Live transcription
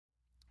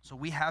So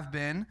we have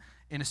been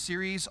in a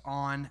series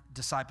on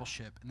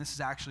discipleship, and this is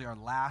actually our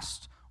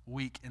last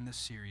week in this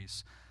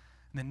series.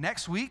 And then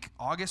next week,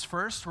 August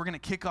 1st, we're going to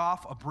kick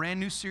off a brand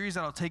new series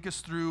that'll take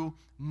us through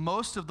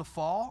most of the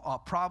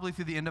fall, probably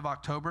through the end of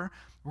October.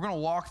 We're going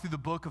to walk through the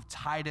book of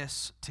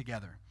Titus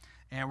together.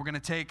 And we're going to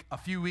take a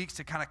few weeks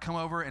to kind of come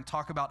over and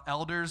talk about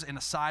elders in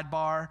a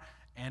sidebar,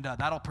 and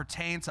that'll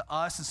pertain to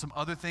us and some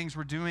other things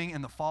we're doing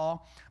in the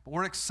fall. But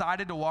we're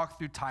excited to walk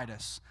through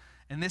Titus.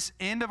 And this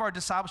end of our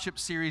discipleship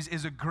series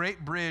is a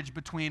great bridge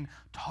between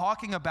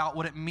talking about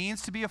what it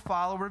means to be a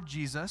follower of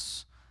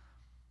Jesus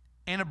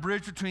and a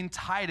bridge between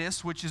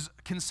Titus, which is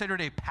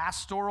considered a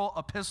pastoral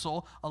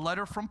epistle, a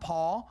letter from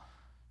Paul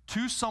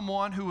to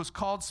someone who was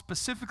called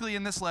specifically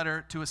in this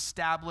letter to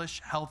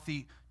establish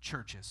healthy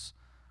churches.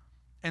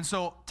 And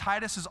so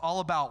Titus is all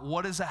about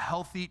what is a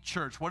healthy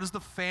church? What does the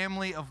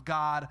family of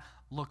God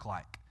look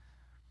like?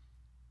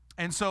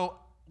 And so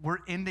we're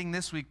ending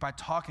this week by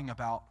talking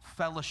about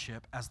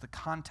fellowship as the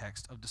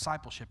context of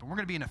discipleship. And we're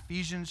going to be in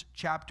Ephesians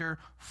chapter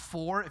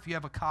 4, if you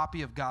have a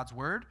copy of God's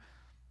Word.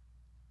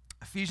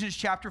 Ephesians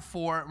chapter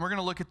 4, and we're going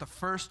to look at the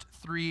first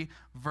 3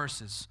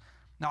 verses.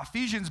 Now,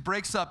 Ephesians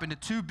breaks up into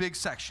 2 big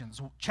sections.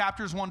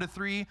 Chapters 1 to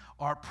 3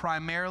 are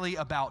primarily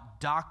about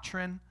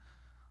doctrine,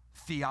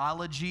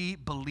 theology,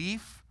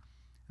 belief.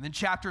 And then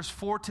chapters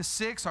 4 to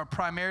 6 are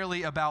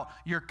primarily about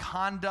your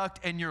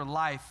conduct and your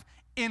life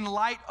in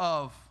light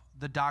of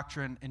the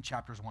doctrine in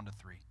chapters 1 to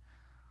 3.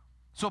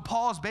 So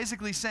Paul is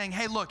basically saying,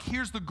 hey, look,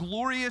 here's the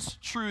glorious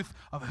truth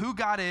of who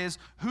God is,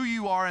 who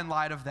you are in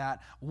light of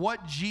that,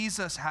 what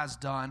Jesus has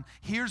done.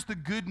 Here's the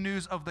good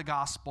news of the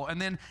gospel.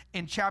 And then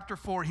in chapter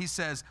 4, he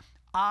says,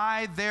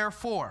 I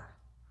therefore.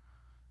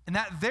 And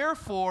that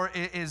therefore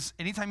is,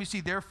 anytime you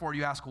see therefore,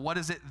 you ask, what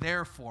is it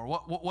there for?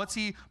 What's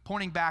he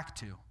pointing back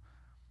to?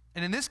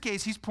 And in this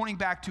case, he's pointing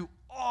back to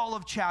all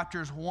of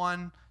chapters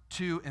 1,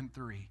 2, and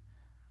 3.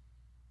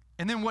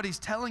 And then what he's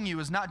telling you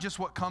is not just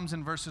what comes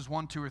in verses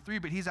 1, 2, or 3,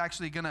 but he's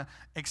actually going to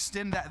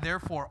extend that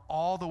therefore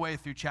all the way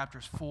through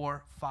chapters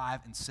 4, 5,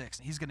 and 6.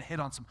 And he's going to hit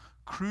on some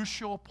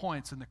crucial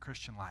points in the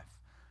Christian life.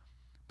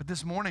 But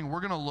this morning, we're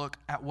going to look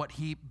at what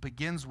he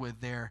begins with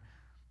there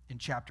in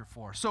chapter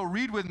 4. So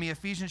read with me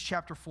Ephesians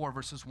chapter 4,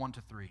 verses 1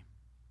 to 3.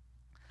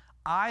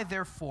 I,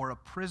 therefore, a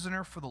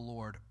prisoner for the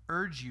Lord,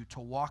 urge you to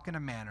walk in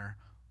a manner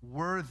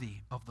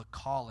worthy of the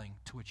calling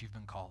to which you've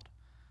been called,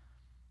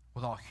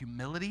 with all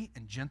humility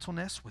and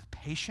gentleness, with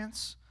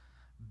patience,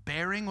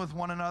 bearing with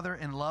one another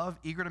in love,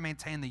 eager to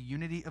maintain the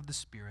unity of the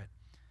Spirit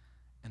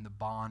and the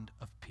bond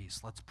of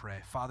peace. Let's pray.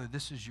 Father,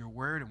 this is your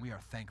word, and we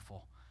are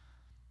thankful.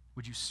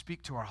 Would you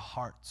speak to our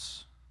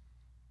hearts?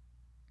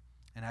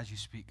 And as you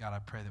speak, God, I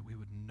pray that we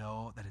would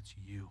know that it's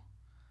you.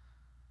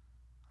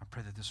 I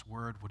pray that this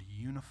word would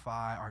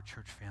unify our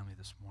church family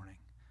this morning,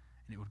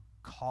 and it would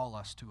call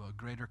us to a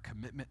greater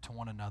commitment to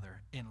one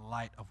another in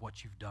light of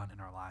what you've done in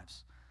our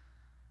lives.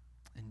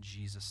 In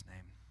Jesus'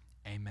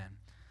 name, amen.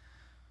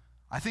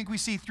 I think we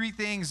see 3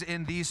 things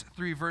in these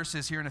 3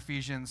 verses here in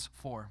Ephesians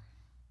 4.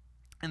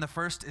 And the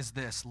first is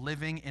this: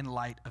 living in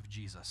light of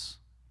Jesus.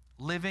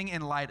 Living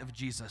in light of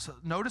Jesus. So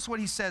notice what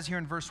he says here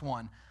in verse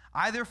 1.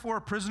 I, therefore,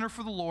 a prisoner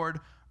for the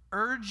Lord,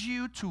 urge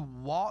you to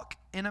walk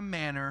in a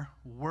manner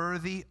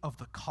worthy of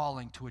the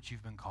calling to which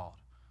you've been called.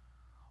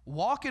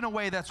 Walk in a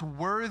way that's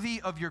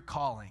worthy of your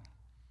calling.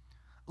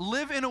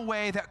 Live in a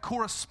way that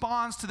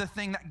corresponds to the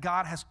thing that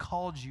God has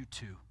called you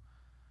to.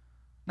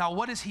 Now,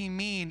 what does he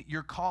mean,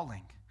 your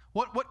calling?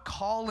 What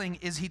calling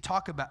is he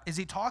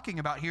talking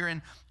about here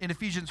in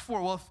Ephesians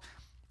 4? Well,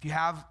 if you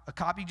have a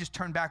copy, just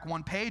turn back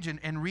one page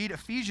and read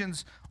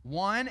Ephesians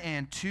 1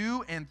 and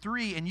 2 and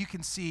 3, and you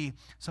can see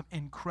some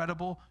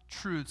incredible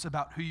truths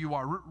about who you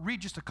are.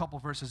 Read just a couple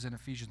verses in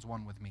Ephesians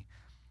 1 with me.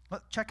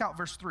 Check out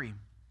verse 3.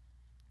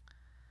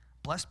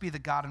 Blessed be the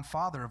God and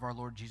Father of our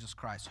Lord Jesus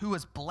Christ, who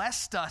has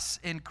blessed us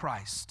in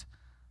Christ.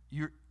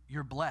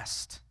 You're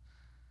blessed.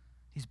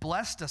 He's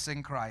blessed us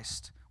in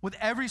Christ with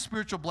every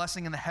spiritual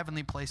blessing in the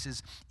heavenly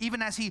places,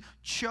 even as he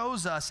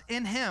chose us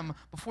in him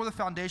before the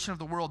foundation of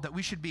the world, that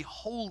we should be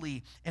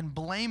holy and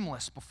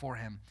blameless before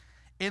him.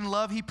 In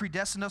love, he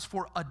predestined us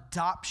for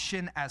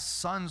adoption as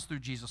sons through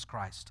Jesus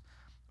Christ,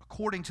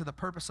 according to the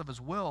purpose of his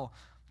will,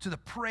 to the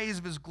praise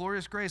of his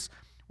glorious grace,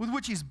 with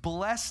which he's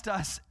blessed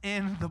us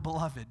in the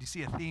beloved. You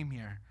see a theme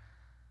here.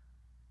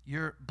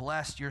 You're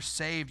blessed, you're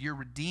saved, you're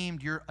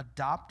redeemed, you're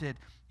adopted,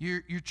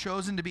 you're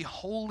chosen to be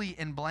holy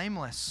and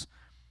blameless.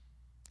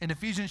 In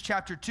Ephesians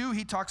chapter 2,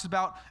 he talks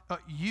about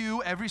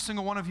you, every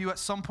single one of you at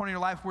some point in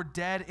your life were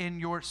dead in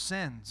your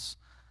sins,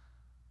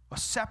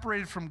 was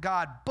separated from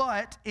God.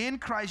 But in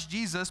Christ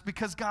Jesus,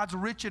 because God's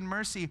rich in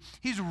mercy,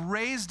 he's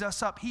raised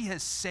us up. He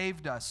has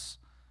saved us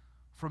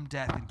from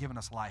death and given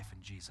us life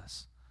in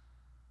Jesus.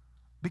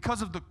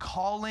 Because of the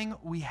calling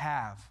we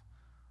have,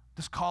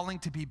 this calling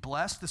to be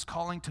blessed, this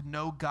calling to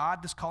know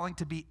God, this calling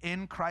to be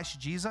in Christ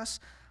Jesus.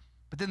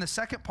 But then the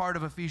second part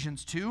of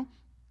Ephesians 2,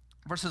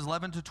 verses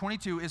 11 to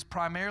 22, is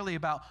primarily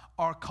about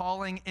our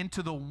calling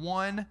into the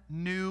one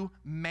new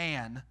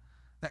man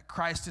that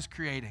Christ is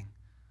creating.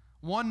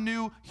 One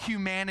new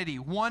humanity,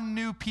 one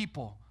new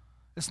people.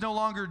 It's no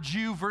longer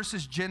Jew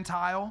versus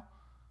Gentile,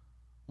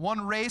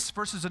 one race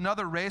versus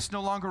another race,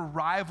 no longer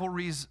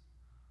rivalries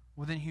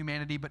within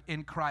humanity, but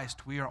in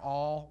Christ, we are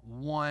all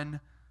one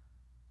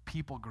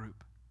people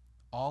group,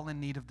 all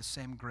in need of the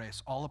same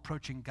grace, all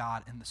approaching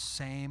God in the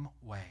same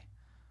way.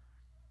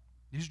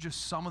 These are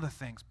just some of the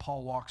things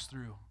Paul walks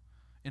through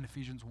in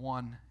Ephesians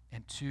 1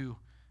 and 2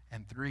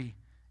 and 3.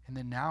 And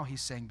then now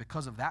he's saying,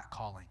 because of that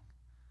calling,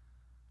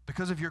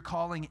 because of your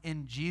calling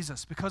in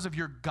Jesus, because of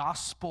your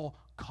gospel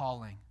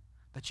calling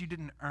that you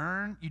didn't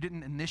earn, you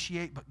didn't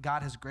initiate, but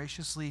God has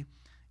graciously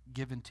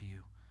given to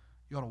you,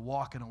 you ought to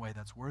walk in a way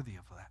that's worthy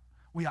of that.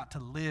 We ought to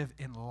live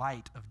in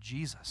light of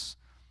Jesus.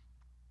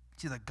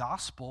 See, the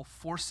gospel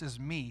forces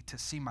me to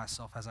see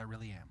myself as I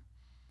really am.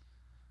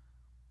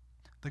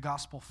 The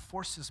gospel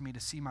forces me to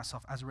see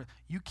myself as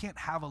you can't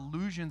have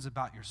illusions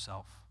about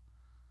yourself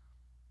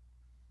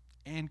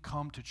and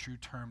come to true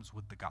terms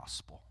with the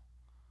gospel.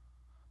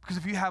 Because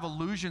if you have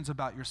illusions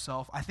about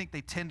yourself, I think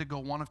they tend to go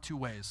one of two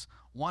ways.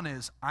 One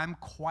is, I'm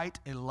quite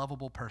a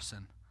lovable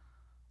person.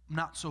 I'm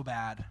not so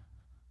bad.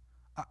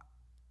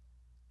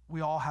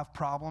 We all have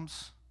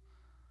problems,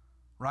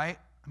 right?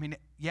 I mean,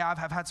 yeah,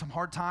 I've had some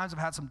hard times. I've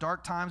had some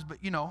dark times, but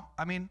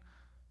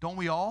don't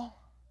we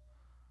all?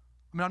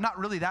 I'm not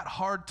really that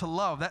hard to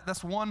love.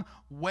 That's one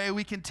way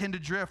we can tend to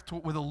drift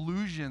with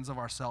illusions of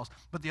ourselves.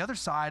 But the other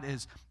side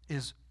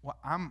is well,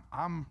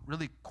 I'm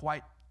really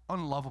quite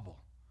unlovable.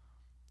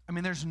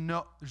 There's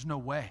no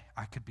way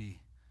I could be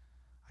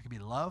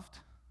loved.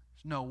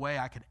 There's no way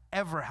I could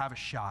ever have a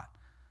shot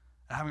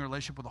at having a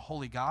relationship with a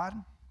holy God.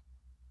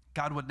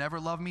 God would never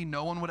love me.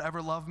 No one would ever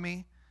love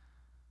me.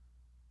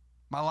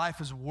 My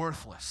life is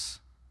worthless.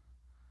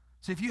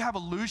 So if you have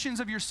illusions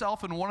of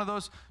yourself in one of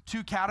those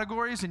two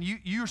categories and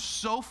you're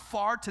so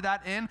far to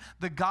that end,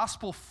 the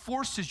gospel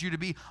forces you to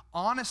be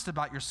honest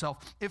about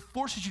yourself. It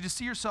forces you to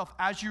see yourself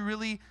as you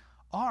really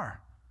are.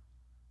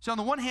 So on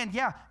the one hand,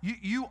 yeah,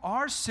 you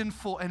are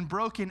sinful and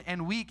broken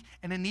and weak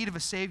and in need of a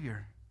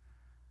Savior.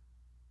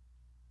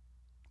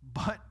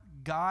 But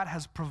God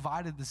has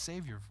provided the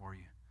Savior for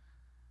you.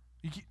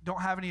 You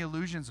don't have any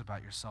illusions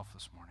about yourself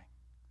this morning.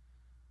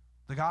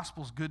 The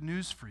gospel's good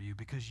news for you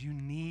because you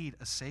need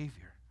a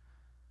Savior.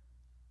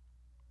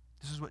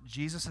 This is what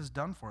Jesus has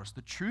done for us.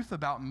 The truth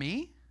about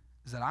me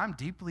is that I'm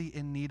deeply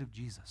in need of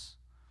Jesus.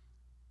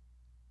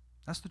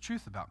 That's the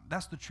truth about me.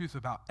 That's the truth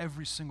about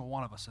every single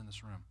one of us in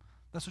this room.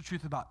 That's the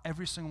truth about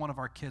every single one of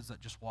our kids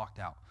that just walked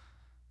out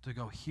to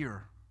go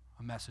hear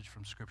a message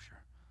from Scripture.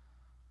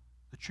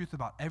 The truth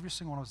about every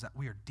single one of us is that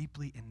we are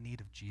deeply in need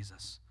of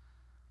Jesus.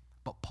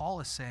 But Paul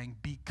is saying,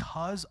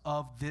 because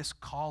of this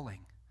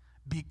calling,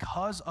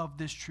 because of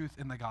this truth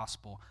in the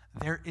gospel,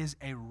 there is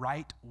a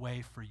right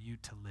way for you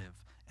to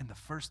live. And the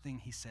first thing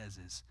he says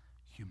is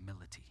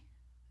humility.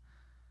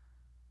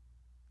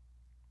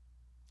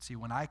 See,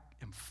 when I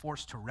am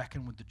forced to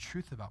reckon with the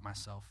truth about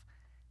myself,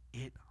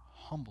 it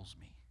humbles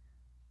me.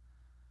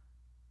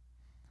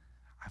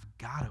 I've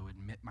got to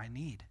admit my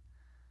need.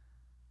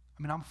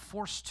 I'm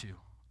forced to.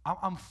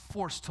 I'm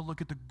forced to look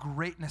at the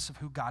greatness of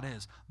who God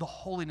is, the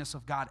holiness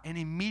of God, and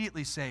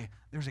immediately say,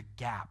 there's a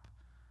gap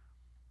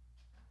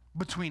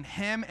between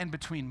him and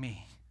between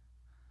me.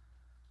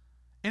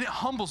 And it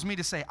humbles me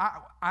to say,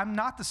 I'm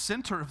not the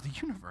center of the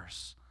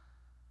universe.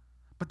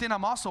 But then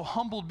I'm also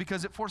humbled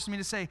because it forces me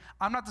to say,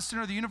 I'm not the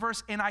center of the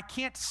universe and I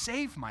can't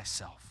save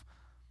myself.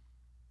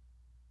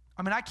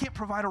 I can't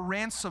provide a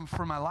ransom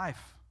for my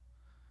life.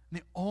 And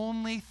the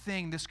only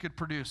thing this could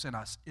produce in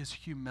us is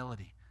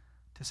humility.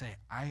 To say,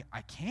 I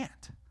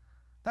can't.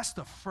 That's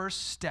the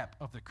first step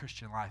of the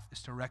Christian life,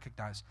 is to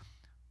recognize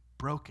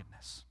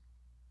brokenness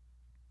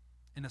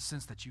in a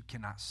sense that you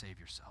cannot save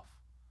yourself.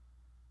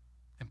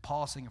 And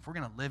Paul is saying, if we're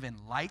going to live in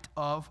light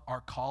of our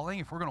calling,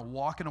 if we're going to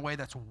walk in a way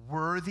that's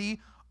worthy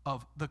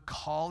of the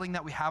calling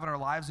that we have in our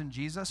lives in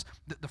Jesus,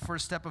 the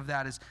first step of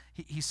that is,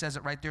 he says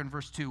it right there in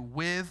verse 2,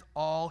 with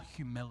all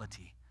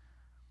humility.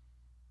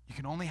 You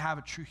can only have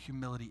a true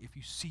humility if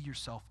you see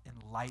yourself in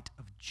light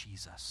of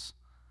Jesus.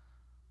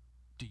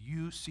 Do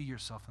you see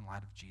yourself in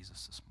light of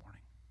Jesus this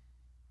morning?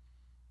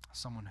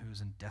 Someone who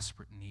is in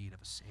desperate need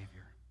of a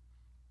Savior.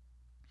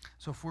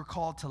 So if we're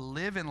called to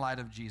live in light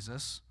of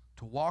Jesus,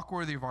 to walk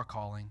worthy of our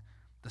calling,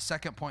 the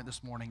second point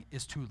this morning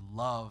is to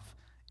love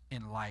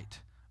in light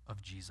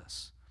of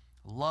Jesus.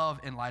 Love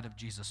in light of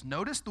Jesus.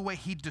 Notice the way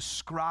he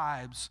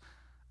describes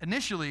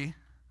initially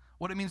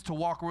what it means to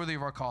walk worthy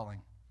of our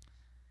calling.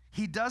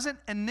 He doesn't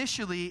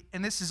initially,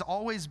 and this has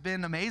always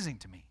been amazing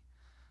to me,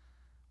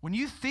 when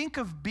you think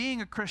of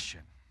being a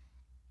Christian,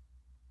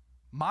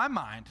 my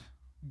mind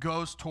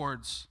goes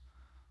towards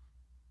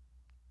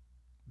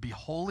be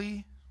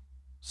holy,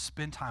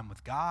 spend time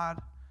with God.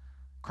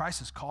 Christ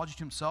has called you to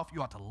himself.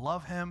 You ought to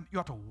love him. You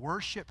ought to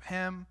worship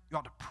him. You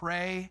ought to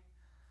pray.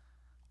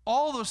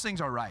 All those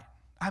things are right.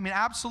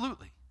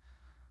 Absolutely.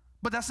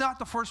 But that's not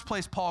the first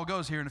place Paul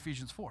goes here in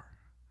Ephesians 4.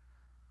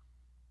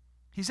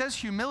 He says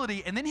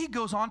humility, and then he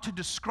goes on to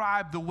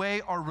describe the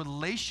way our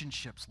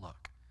relationships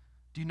look.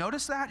 Do you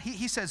notice that?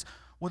 He says,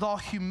 with all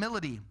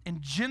humility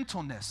and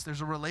gentleness,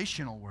 there's a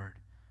relational word.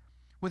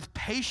 with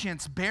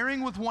patience,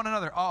 bearing with one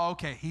another. Oh,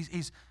 okay,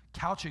 he's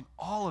couching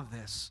all of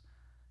this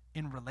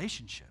in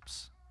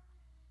relationships.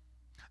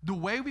 The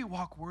way we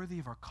walk worthy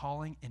of our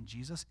calling in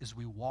Jesus is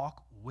we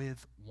walk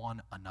with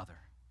one another.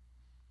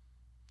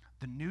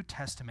 The New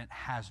Testament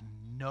has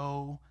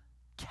no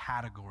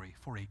category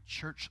for a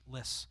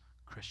churchless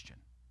Christian.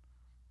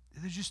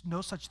 There's just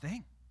no such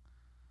thing.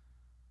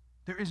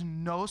 There is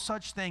no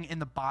such thing in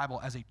the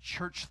Bible as a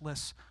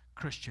churchless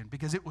Christian,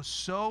 because it was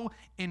so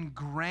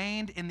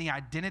ingrained in the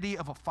identity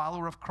of a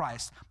follower of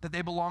Christ that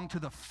they belonged to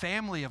the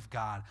family of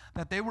God,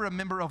 that they were a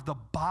member of the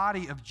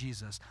body of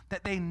Jesus,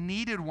 that they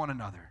needed one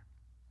another.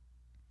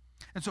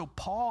 And so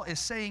Paul is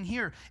saying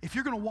here, if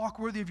you're going to walk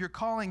worthy of your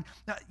calling,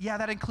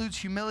 that includes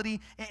humility,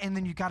 and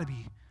then you got to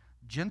be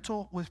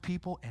gentle with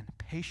people and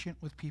patient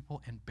with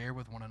people and bear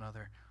with one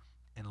another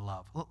in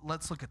love.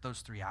 Let's look at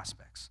those three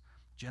aspects: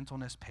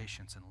 gentleness,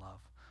 patience, and love.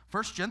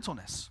 First,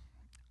 gentleness.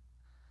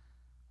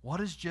 What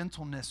does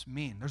gentleness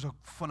mean? There's a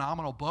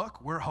phenomenal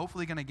book. We're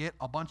hopefully going to get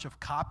a bunch of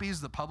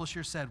copies. The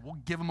publisher said we'll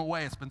give them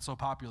away. It's been so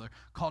popular.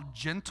 Called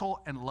Gentle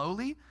and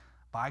Lowly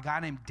by a guy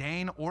named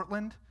Dane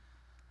Ortland.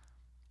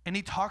 And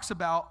he talks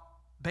about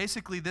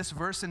basically this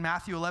verse in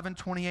Matthew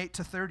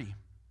 11:28-30,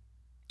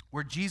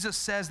 where Jesus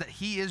says that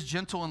he is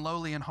gentle and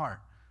lowly in heart.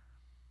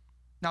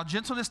 Now,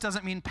 gentleness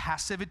doesn't mean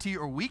passivity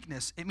or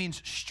weakness. It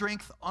means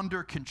strength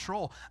under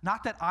control.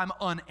 Not that I'm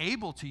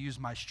unable to use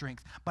my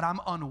strength, but I'm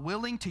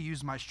unwilling to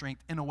use my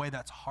strength in a way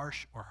that's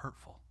harsh or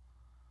hurtful.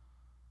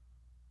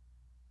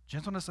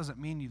 Gentleness doesn't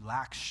mean you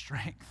lack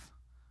strength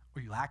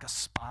or you lack a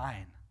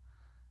spine.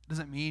 It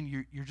doesn't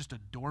mean you're just a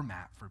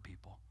doormat for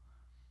people.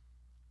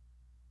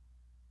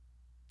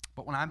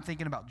 But when I'm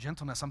thinking about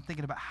gentleness, I'm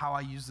thinking about how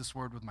I use this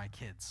word with my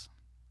kids.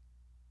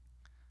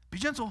 Be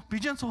gentle, be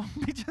gentle,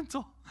 be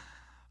gentle.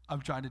 I'm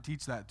trying to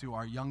teach that to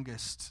our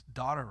youngest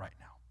daughter right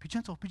now. Be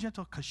gentle,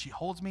 because she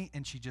holds me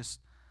and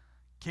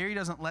Carrie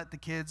doesn't let the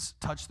kids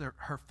touch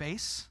her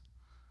face.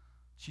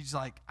 She's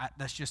like,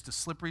 that's just a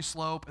slippery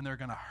slope and they're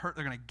going to hurt,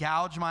 they're going to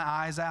gouge my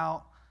eyes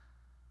out.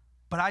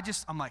 But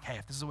I'm like, hey,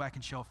 if this is a way I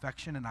can show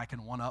affection and I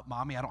can one-up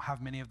mommy, I don't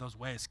have many of those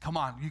ways. Come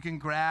on, you can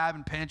grab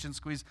and pinch and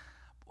squeeze.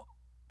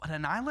 But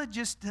Anila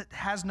just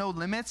has no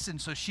limits, and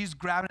so she's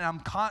grabbing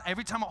it.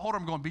 Every time I hold her,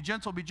 I'm going, be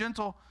gentle, be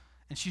gentle.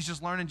 And she's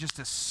just learning just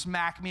to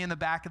smack me in the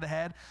back of the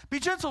head. Be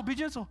gentle, be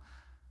gentle.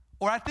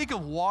 Or I think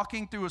of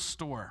walking through a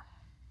store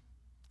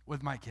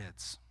with my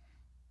kids,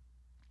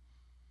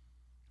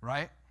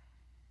 right?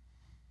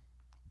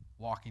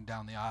 Walking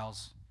down the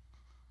aisles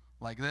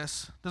like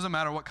this. Doesn't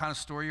matter what kind of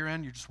store you're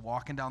in, you're just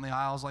walking down the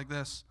aisles like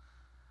this.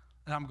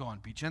 And I'm going,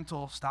 be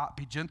gentle, stop,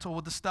 be gentle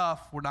with the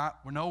stuff. We're not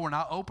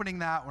opening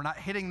that, we're not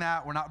hitting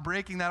that, we're not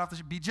breaking that off.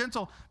 Be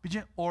gentle,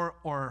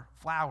 or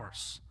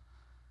flowers.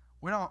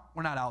 We're not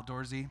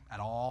outdoorsy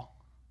at all.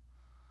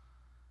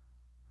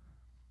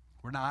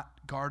 We're not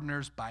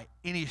gardeners by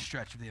any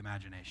stretch of the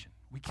imagination.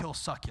 We kill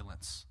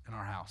succulents in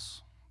our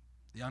house,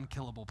 the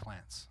unkillable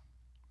plants.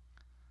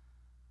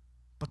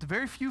 But the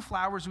very few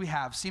flowers we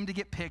have seem to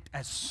get picked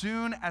as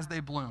soon as they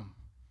bloom.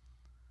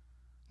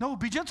 No,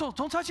 be gentle.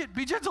 Don't touch it.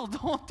 Be gentle.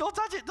 Don't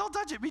touch it. Don't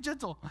touch it. Be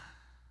gentle.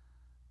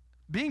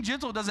 Being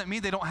gentle doesn't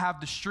mean they don't have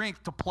the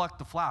strength to pluck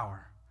the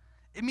flower.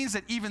 It means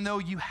that even though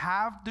you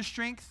have the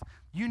strength,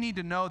 you need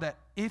to know that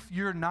if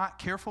you're not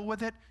careful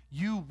with it,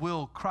 you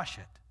will crush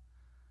it.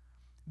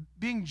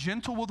 Being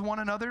gentle with one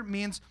another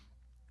means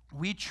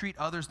we treat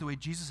others the way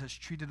Jesus has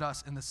treated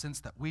us, in the sense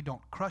that we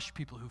don't crush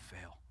people who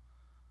fail,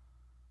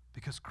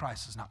 because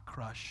Christ does not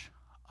crush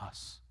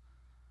us.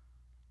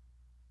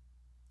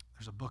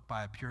 There's a book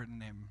by a Puritan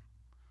named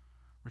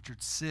Richard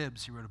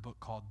Sibbes. He wrote a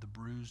book called The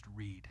Bruised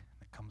Reed.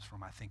 That comes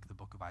from, I think, the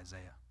book of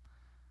Isaiah,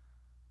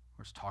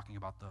 where it's talking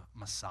about the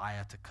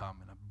Messiah to come,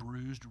 and a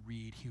bruised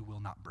reed he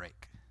will not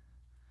break.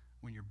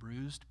 When you're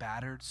bruised,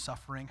 battered,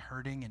 suffering,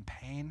 hurting, in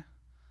pain,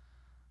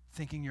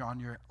 thinking you're on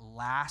your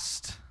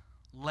last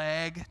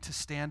leg to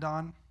stand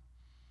on,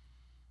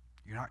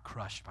 you're not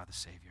crushed by the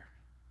Savior.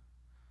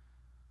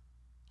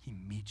 He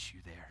meets you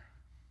there.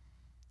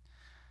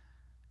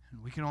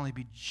 And we can only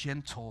be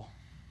gentle,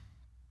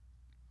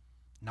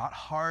 not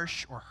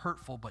harsh or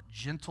hurtful, but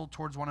gentle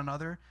towards one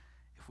another,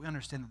 if we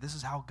understand that this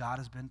is how God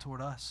has been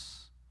toward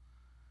us.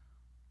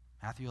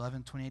 Matthew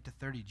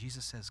 11:28-30,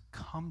 Jesus says,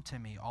 "Come to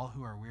me, all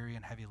who are weary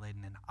and heavy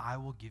laden, and I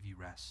will give you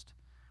rest.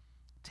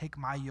 Take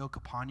my yoke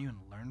upon you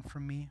and learn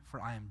from me,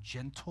 for I am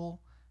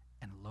gentle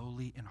and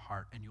lowly in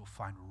heart, and you'll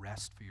find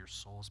rest for your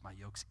souls. My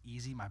yoke's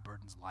easy, my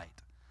burden's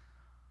light."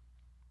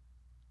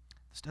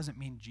 This doesn't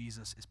mean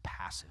Jesus is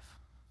passive.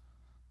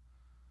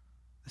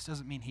 This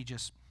doesn't mean he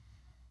just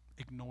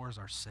ignores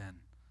our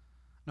sin.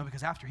 No,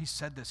 because after he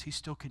said this, he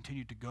still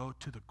continued to go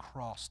to the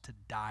cross to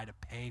die, to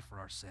pay for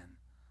our sin.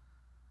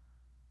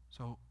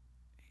 So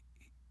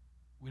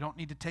we don't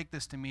need to take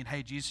this to mean,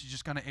 hey, Jesus is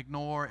just going to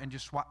ignore and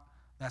just swap.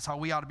 That's how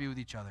we ought to be with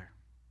each other.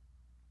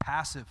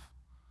 Passive,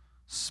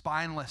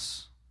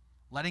 spineless,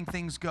 letting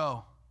things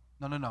go.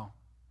 No.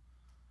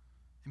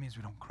 It means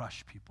we don't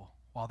crush people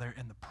while they're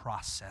in the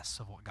process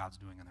of what God's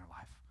doing in their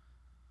life.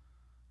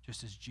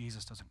 Just as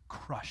Jesus doesn't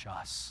crush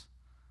us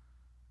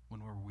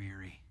when we're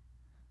weary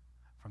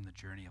from the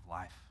journey of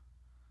life.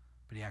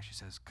 But he actually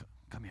says,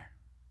 come here.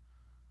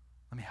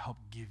 Let me help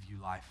give you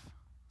life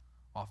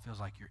while it feels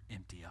like you're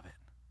empty of it.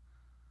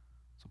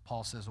 So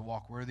Paul says a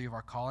walk worthy of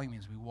our calling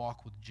means we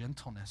walk with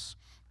gentleness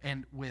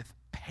and with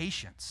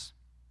patience.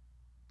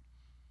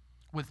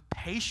 With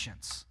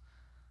patience.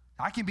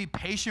 I can be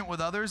patient with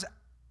others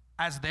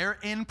as they're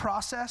in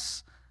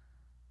process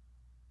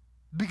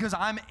because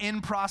I'm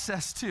in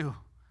process too.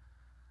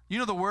 You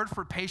know the word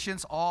for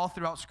patience all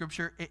throughout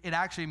Scripture, it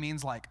actually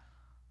means like,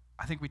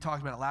 I think we talked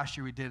about it last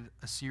year. We did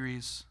a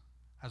series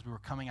as we were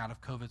coming out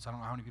of COVID, so I don't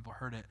know how many people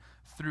heard it,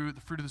 through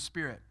the fruit of the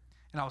Spirit.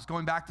 And I was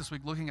going back this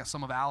week looking at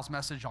some of Al's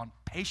message on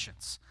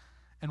patience.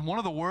 And one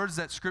of the words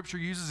that Scripture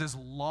uses is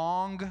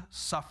long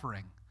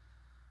suffering.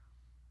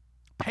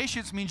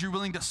 Patience means you're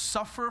willing to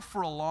suffer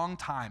for a long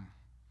time.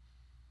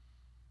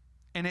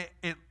 And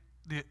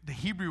the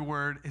Hebrew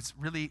word, it's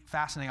really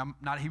fascinating. I'm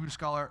not a Hebrew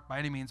scholar by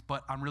any means,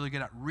 but I'm really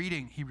good at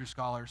reading Hebrew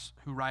scholars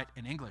who write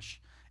in English.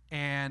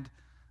 And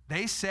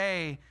they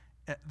say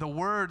the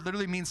word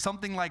literally means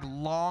something like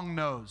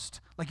long-nosed,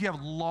 like you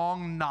have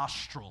long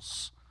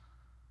nostrils,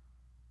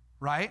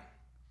 right?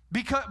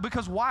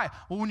 Because why?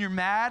 Well, when you're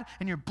mad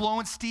and you're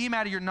blowing steam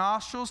out of your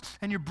nostrils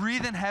and you're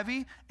breathing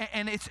heavy,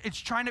 and it's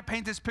trying to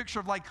paint this picture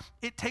of like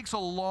it takes a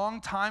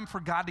long time for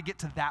God to get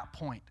to that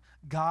point.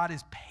 God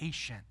is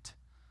patient.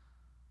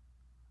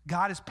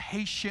 God is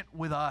patient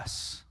with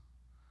us,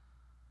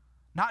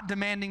 not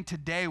demanding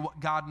today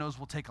what God knows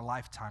will take a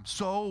lifetime.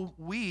 So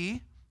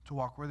we, to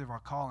walk worthy of our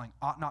calling,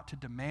 ought not to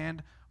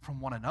demand from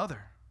one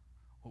another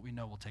what we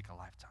know will take a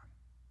lifetime.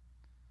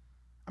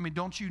 I mean,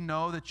 don't you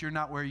know that you're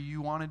not where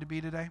you wanted to be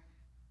today?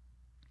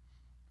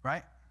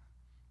 Right?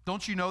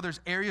 Don't you know there's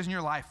areas in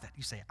your life that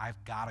you say,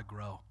 I've got to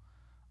grow.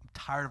 I'm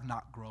tired of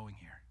not growing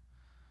here.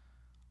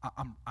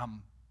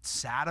 I'm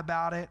sad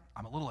about it.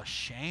 I'm a little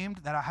ashamed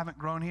that I haven't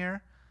grown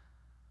here.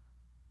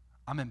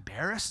 I'm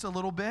embarrassed a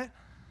little bit.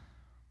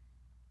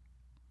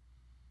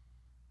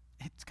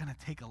 It's going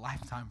to take a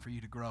lifetime for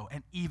you to grow.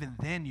 And even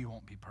then, you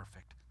won't be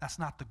perfect. That's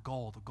not the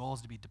goal. The goal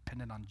is to be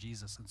dependent on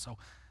Jesus. And so,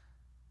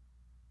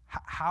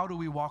 how do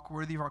we walk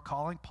worthy of our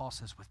calling? Paul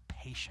says, with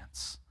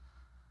patience.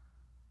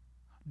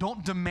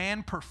 Don't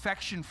demand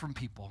perfection from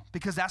people,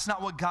 because that's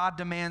not what God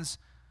demands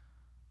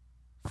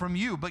from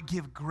you. But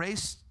give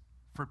grace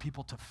for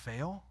people to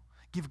fail.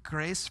 Give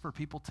grace for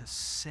people to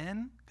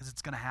sin, because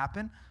it's going to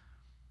happen.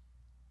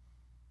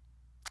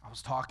 I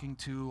was talking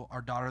to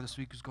our daughter this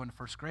week who's going to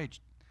first grade,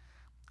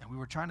 and we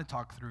were trying to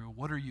talk through,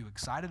 what are you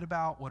excited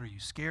about? What are you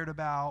scared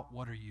about?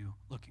 What are you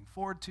looking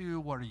forward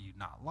to? What are you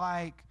not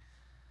like?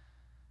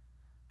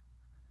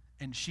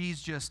 And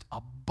she's just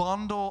a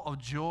bundle of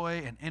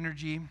joy and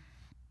energy.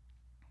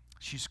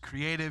 She's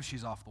creative.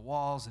 She's off the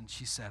walls. And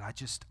she said,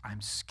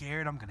 I'm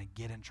scared I'm going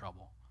to get in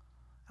trouble.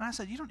 And I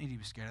said, you don't need to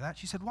be scared of that.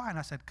 She said, why? And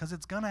I said, because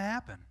it's going to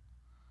happen.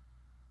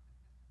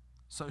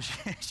 So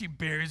she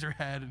buries her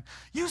head, and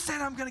you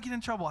said I'm going to get in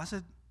trouble. I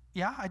said,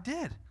 yeah, I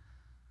did.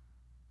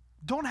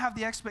 Don't have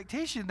the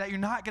expectation that you're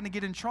not going to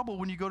get in trouble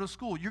when you go to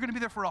school. You're going to be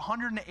there for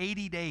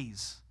 180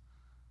 days.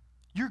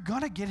 You're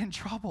going to get in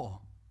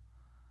trouble.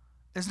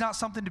 It's not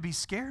something to be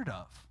scared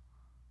of.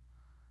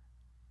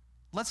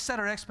 Let's set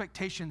our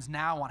expectations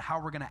now on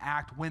how we're going to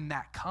act when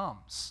that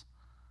comes.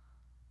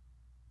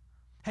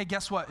 Hey,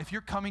 guess what? If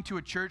you're coming to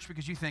a church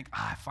because you think,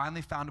 I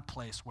finally found a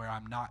place where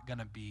I'm not going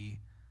to be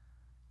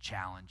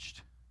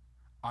challenged.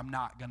 I'm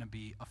not going to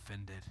be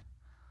offended.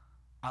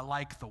 I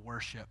like the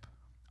worship.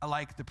 I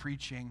like the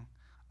preaching.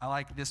 I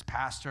like this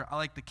pastor. I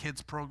like the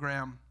kids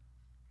program.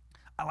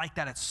 I like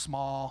that it's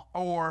small.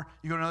 Or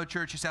you go to another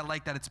church, you say, I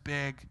like that it's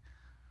big.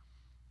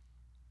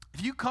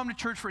 If you come to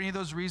church for any of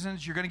those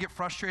reasons, you're going to get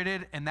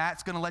frustrated, and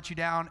that's going to let you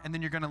down, and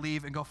then you're going to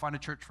leave and go find a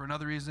church for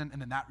another reason,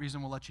 and then that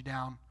reason will let you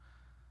down.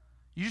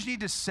 You just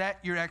need to set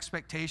your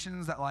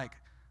expectations that, like,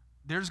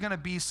 there's going to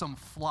be some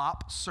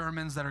flop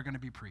sermons that are going to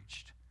be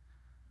preached.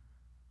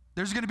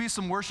 There's going to be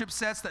some worship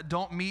sets that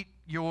don't meet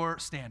your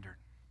standard.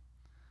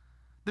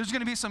 There's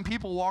going to be some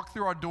people walk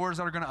through our doors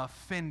that are going to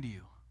offend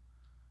you.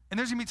 And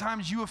there's going to be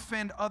times you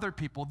offend other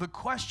people. The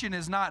question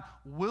is not,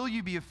 will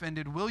you be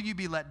offended? Will you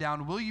be let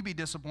down? Will you be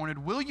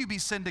disappointed? Will you be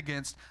sinned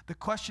against? The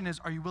question is,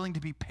 are you willing to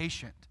be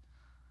patient?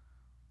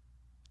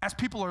 As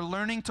people are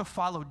learning to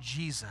follow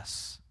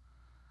Jesus,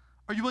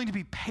 are you willing to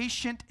be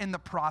patient in the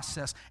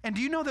process? And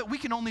do you know that we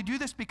can only do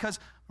this because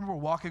we're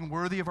walking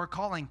worthy of our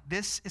calling?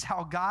 This is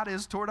how God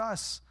is toward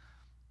us.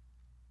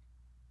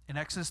 In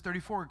Exodus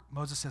 34,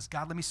 Moses says,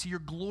 God, let me see your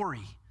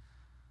glory.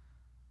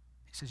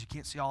 He says, you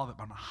can't see all of it,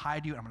 but I'm going to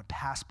hide you and I'm going to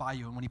pass by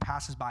you. And when he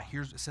passes by,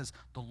 it says,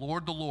 the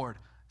Lord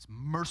is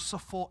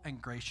merciful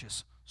and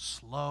gracious,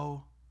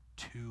 slow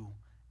to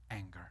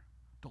anger.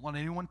 Don't let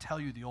anyone tell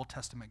you the Old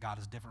Testament God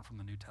is different from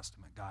the New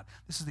Testament God.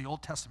 This is the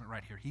Old Testament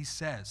right here. He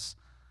says,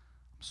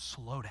 I'm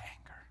slow to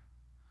anger.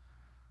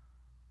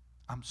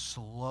 I'm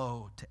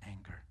slow to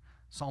anger.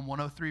 Psalm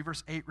 103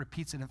 verse 8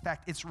 repeats it. In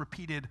fact, it's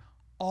repeated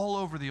all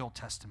over the Old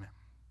Testament.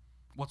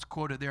 What's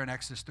quoted there in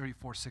Exodus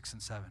 34, 6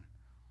 and 7.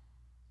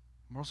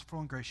 merciful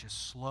and gracious,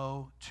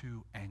 slow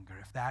to anger.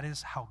 If that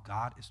is how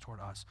God is toward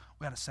us,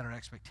 we got to set our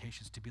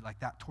expectations to be like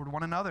that toward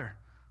one another.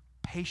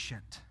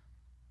 Patient.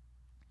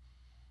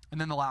 And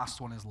then the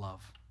last one is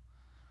love.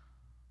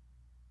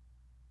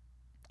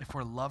 If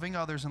we're loving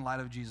others in light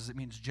of Jesus, it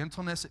means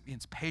gentleness, it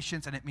means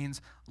patience, and it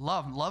means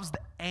love. Love's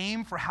the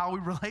aim for how we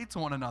relate to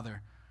one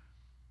another.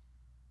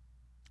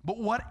 But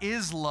what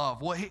is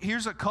love? Well,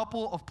 here's a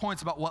couple of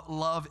points about what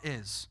love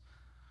is.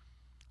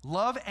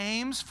 Love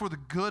aims for the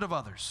good of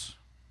others.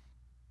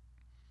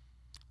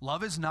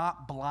 Love is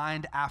not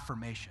blind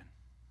affirmation.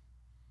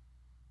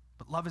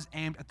 But love is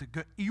aimed at the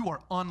good. You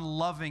are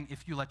unloving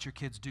if you let your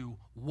kids do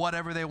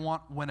whatever they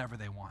want, whenever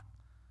they want.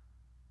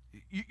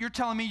 You're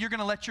telling me you're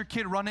going to let your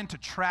kid run into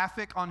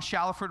traffic on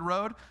Shallowford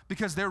Road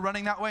because they're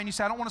running that way, and you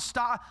say, I don't want to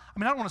stop. I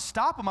don't want to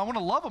stop them. I want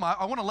to love them.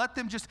 I want to let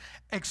them just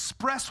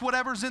express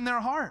whatever's in their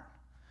heart.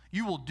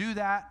 You will do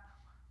that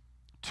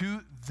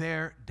to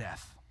their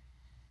death.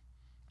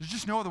 There's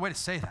just no other way to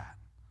say that.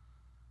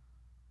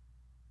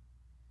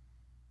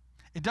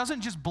 It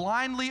doesn't just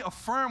blindly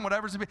affirm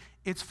whatever's,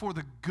 it's for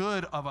the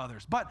good of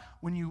others. But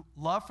when you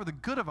love for the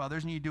good of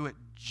others and you do it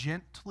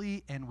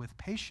gently and with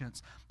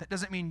patience, that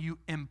doesn't mean you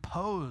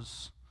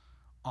impose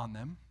on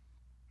them.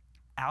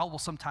 Al will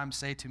sometimes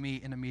say to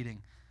me in a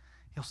meeting,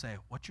 he'll say,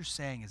 what you're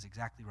saying is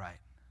exactly right,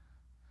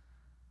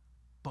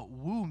 but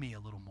woo me a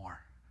little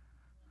more.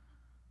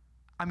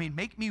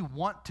 Make me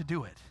want to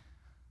do it.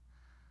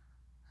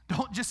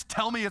 Don't just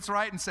tell me it's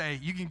right and say,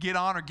 you can get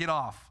on or get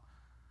off.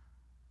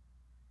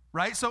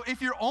 Right? So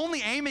if you're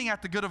only aiming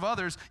at the good of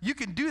others, you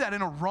can do that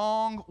in a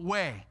wrong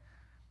way.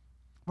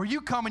 Where you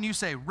come and you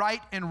say,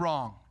 right and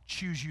wrong,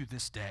 choose you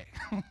this day.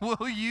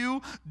 Will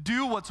you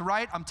do what's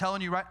right? I'm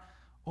telling you, right?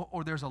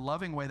 Or there's a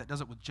loving way that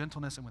does it with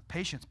gentleness and with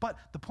patience. But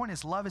the point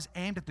is, love is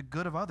aimed at the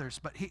good of others.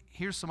 But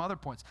here's some other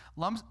points.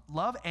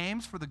 Love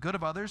aims for the good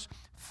of others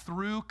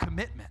through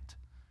commitment.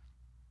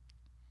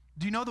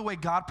 Do you know the way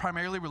God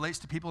primarily relates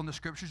to people in the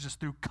scriptures is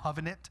through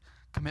covenant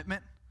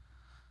commitment?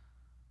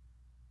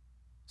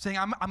 Saying,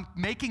 I'm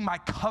making my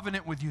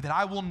covenant with you that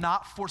I will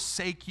not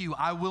forsake you.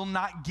 I will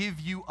not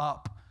give you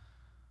up.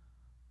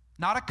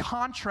 Not a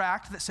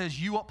contract that says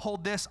you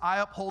uphold this, I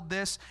uphold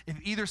this. If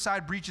either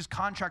side breaches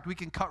contract, we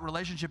can cut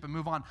relationship and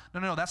move on.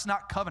 No, that's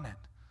not covenant.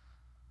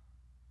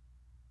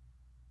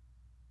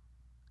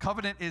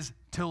 Covenant is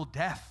till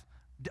death.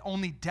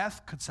 Only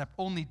death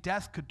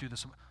could do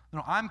this.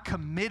 No, I'm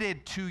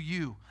committed to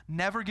you.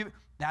 Never give.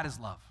 That is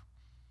love.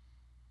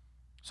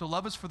 So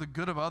love is for the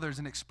good of others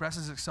and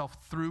expresses itself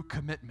through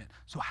commitment.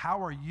 So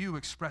how are you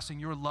expressing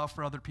your love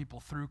for other people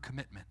through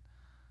commitment?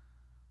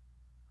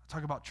 I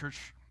talk about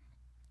church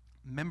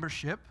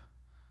membership,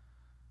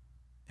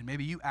 and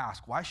maybe you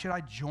ask, why should I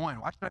join?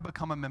 Why should I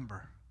become a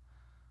member?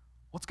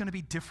 What's going to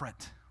be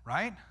different,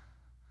 right?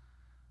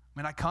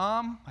 I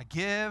come, I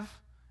give,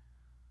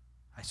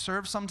 I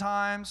serve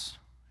sometimes.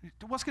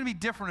 What's going to be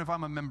different if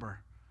I'm a member?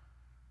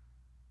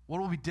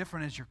 What will be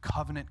different is your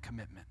covenant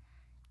commitment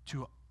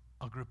to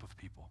a group of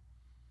people.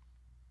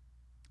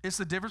 It's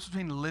the difference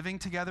between living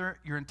together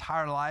your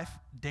entire life,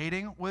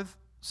 dating with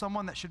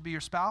someone that should be your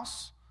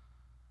spouse.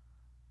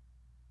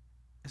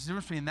 It's the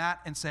difference between that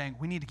and saying,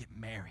 we need to get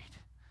married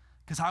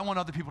because I want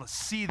other people to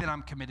see that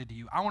I'm committed to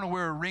you. I want to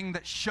wear a ring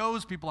that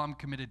shows people I'm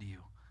committed to you.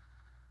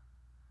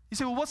 You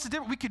say, well, what's the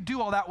difference? We could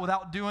do all that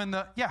without doing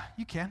yeah,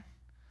 you can.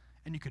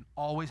 And you can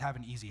always have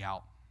an easy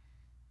out.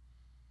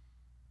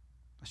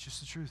 That's just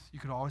the truth. You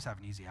could always have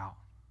an easy out.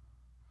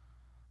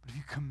 But if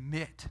you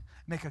commit,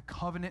 make a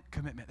covenant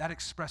commitment, that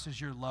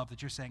expresses your love,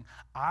 that you're saying,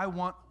 I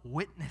want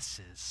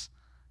witnesses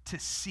to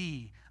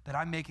see that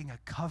I'm making a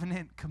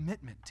covenant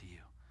commitment to you.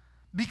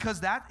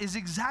 Because that is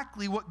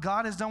exactly what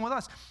God has done with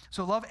us.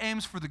 So love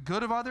aims for the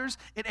good of others.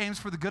 It aims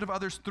for the good of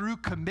others through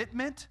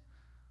commitment.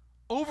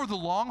 Over the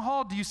long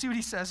haul, do you see what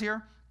he says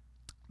here?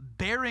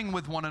 Bearing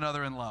with one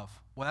another in love.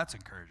 Well, that's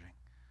encouraging.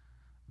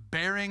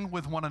 Bearing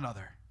with one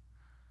another.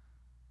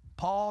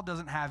 Paul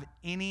doesn't have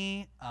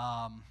any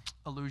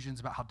illusions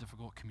about how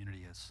difficult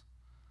community is.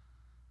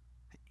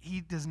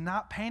 He does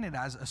not paint it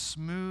as a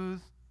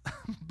smooth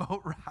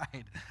boat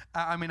ride.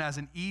 As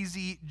an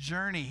easy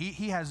journey.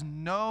 He has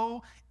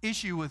no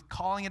issue with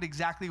calling it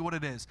exactly what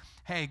it is.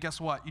 Hey,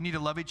 guess what? You need to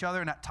love each other,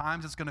 and at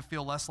times it's going to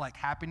feel less like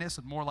happiness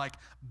and more like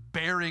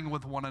bearing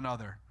with one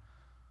another.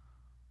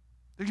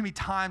 There's going to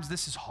be times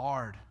this is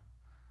hard,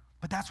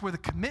 but that's where the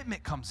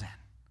commitment comes in.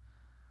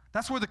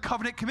 That's where the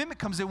covenant commitment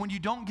comes in, when you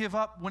don't give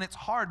up when it's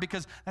hard,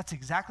 because that's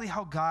exactly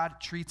how God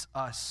treats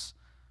us.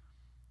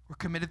 We're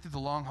committed through the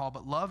long haul,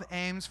 but love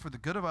aims for the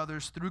good of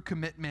others through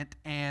commitment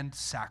and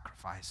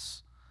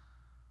sacrifice.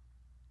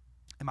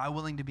 Am I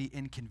willing to be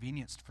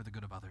inconvenienced for the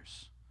good of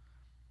others?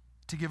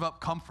 To give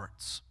up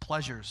comforts,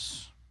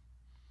 pleasures,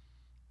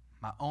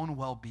 my own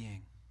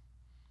well-being?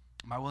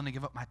 Am I willing to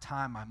give up my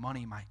time, my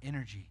money, my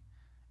energy?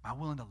 Am I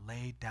willing to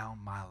lay down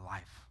my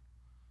life?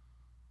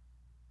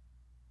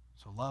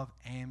 So love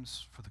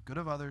aims for the good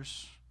of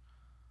others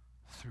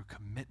through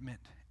commitment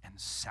and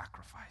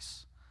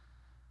sacrifice.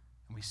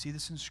 And we see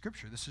this in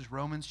Scripture. This is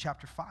Romans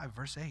chapter 5,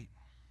 verse 8.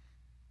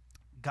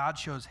 God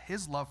shows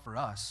his love for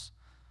us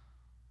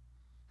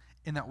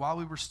in that while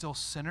we were still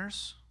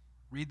sinners,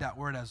 read that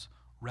word as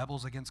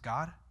rebels against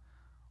God.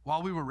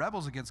 While we were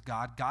rebels against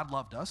God, God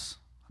loved us.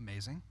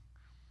 Amazing.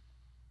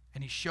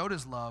 And he showed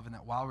his love in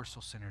that while we were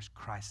still sinners,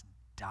 Christ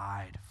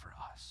died for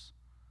us.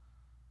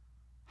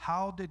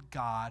 How did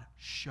God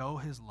show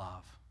his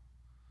love?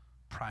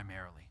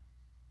 Primarily,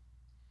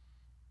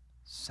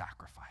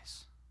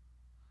 sacrifice.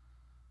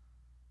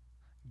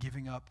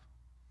 Giving up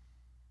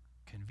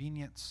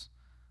convenience.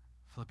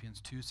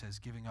 Philippians 2 says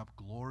giving up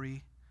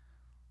glory,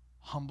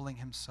 humbling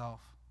himself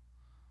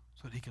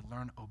so that he could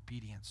learn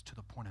obedience to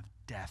the point of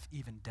death,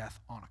 even death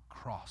on a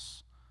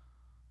cross.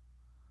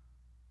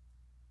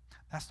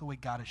 That's the way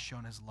God has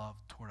shown his love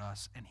toward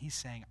us. And he's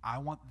saying, I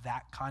want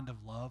that kind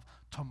of love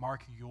to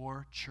mark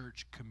your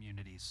church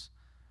communities.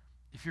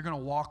 If you're going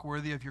to walk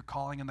worthy of your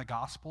calling in the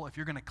gospel, if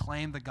you're going to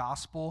claim the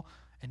gospel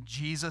and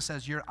Jesus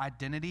as your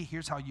identity,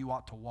 here's how you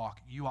ought to walk.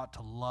 You ought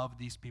to love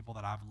these people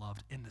that I've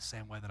loved in the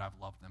same way that I've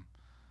loved them.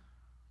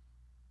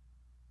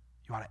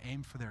 You ought to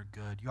aim for their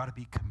good. You ought to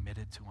be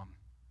committed to them.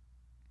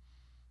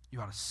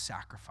 You ought to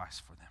sacrifice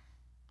for them.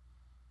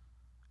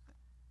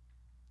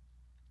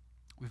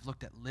 We've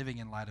looked at living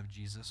in light of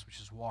Jesus, which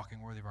is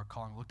walking worthy of our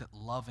calling. We looked at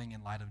loving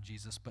in light of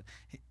Jesus. But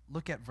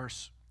look at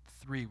verse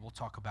 3. We'll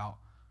talk about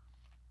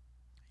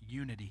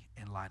unity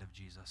in light of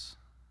Jesus.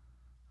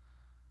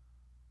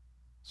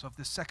 So if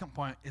the second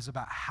point is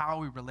about how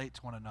we relate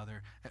to one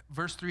another,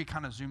 verse 3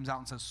 kind of zooms out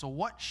and says, so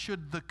what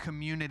should the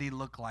community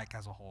look like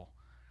as a whole?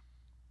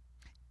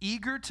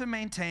 Eager to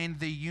maintain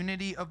the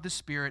unity of the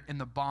Spirit in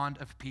the bond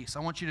of peace. I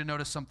want you to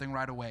notice something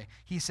right away.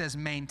 He says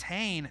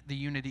maintain the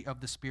unity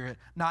of the Spirit,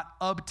 not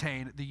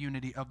obtain the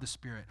unity of the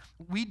Spirit.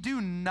 We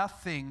do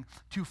nothing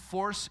to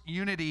force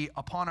unity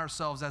upon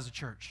ourselves as a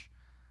church.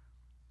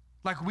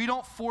 Like, we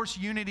don't force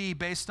unity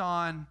based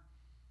on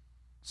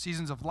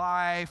seasons of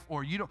life,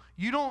 or you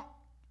don't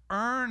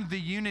earn the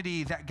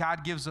unity that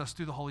God gives us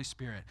through the Holy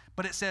Spirit.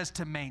 But it says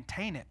to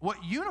maintain it.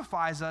 What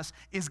unifies us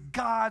is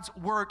God's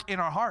work in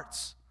our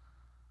hearts.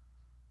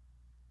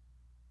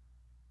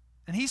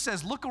 And he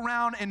says, look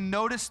around and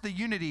notice the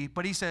unity,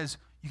 but he says,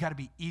 you got to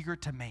be eager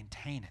to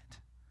maintain it.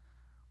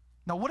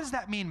 Now, what does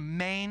that mean,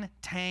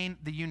 maintain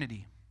the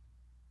unity?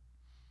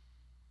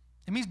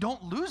 It means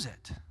don't lose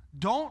it.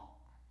 Don't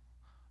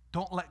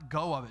let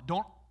go of it.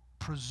 Don't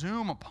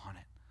presume upon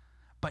it,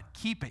 but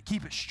keep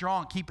it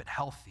strong, keep it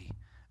healthy.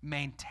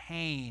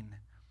 Maintain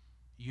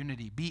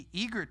unity. Be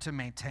eager to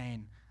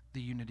maintain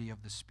the unity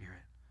of the Spirit.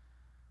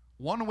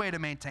 One way to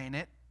maintain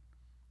it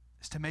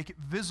is to make it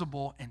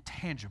visible and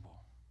tangible.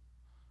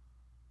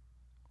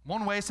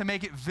 One way is to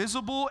make it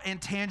visible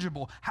and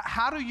tangible.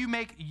 How do you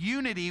make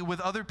unity with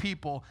other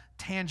people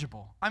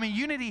tangible? I mean,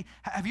 unity,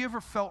 have you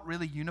ever felt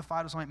really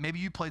unified with something? Maybe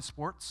you played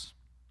sports.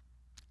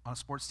 On a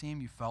sports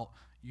team, you felt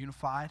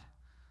unified.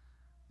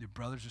 Your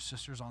brothers or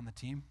sisters on the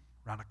team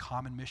around a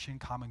common mission,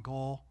 common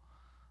goal,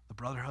 the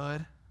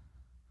brotherhood.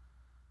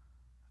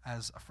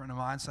 As a friend of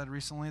mine said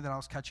recently that I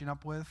was catching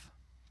up with,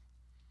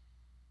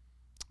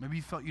 maybe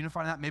you felt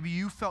unified in that. Maybe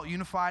you felt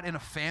unified in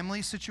a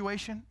family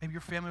situation. Maybe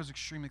your family was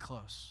extremely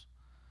close.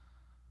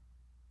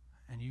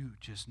 And you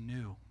just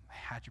knew they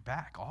had your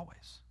back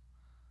always.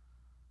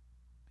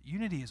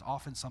 Unity is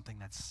often something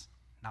that's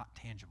not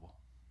tangible.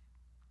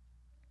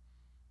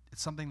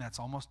 It's something that's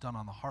almost done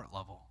on the heart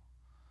level.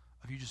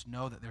 Of you just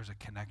know that there's a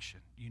connection.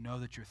 You know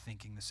that you're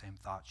thinking the same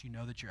thoughts. You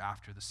know that you're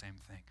after the same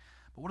thing.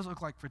 But what does it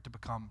look like for it to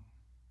become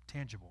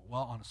tangible?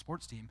 Well, on a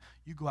sports team,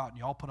 you go out and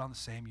you all put on the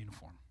same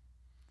uniform.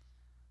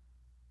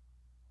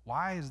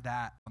 Why is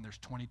that when there's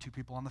 22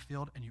 people on the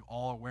field and you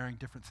all are wearing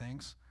different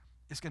things?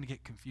 It's going to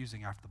get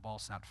confusing after the ball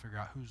snap to figure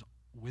out who's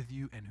with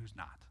you and who's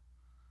not.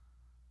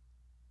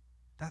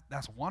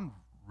 That's one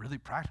really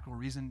practical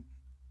reason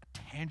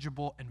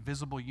tangible and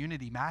visible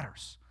unity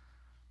matters.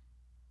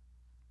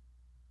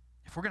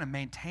 If we're going to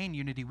maintain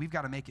unity, we've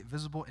got to make it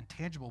visible and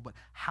tangible. But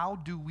how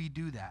do we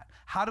do that?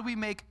 How do we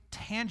make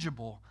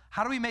tangible,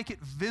 how do we make it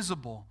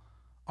visible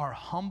our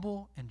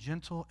humble and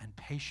gentle and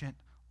patient,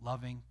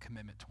 loving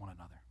commitment to one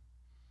another?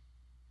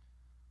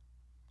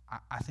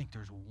 I think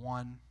there's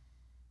one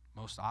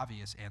most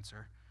obvious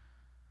answer,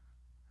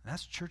 and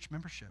that's church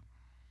membership.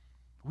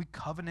 We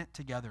covenant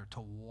together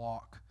to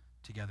walk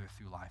together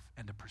through life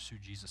and to pursue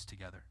Jesus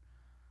together.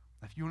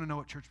 If you want to know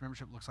what church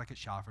membership looks like at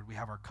Shalford, we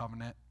have our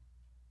covenant.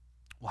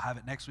 We'll have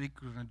it next week.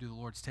 We're going to do the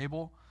Lord's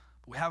table,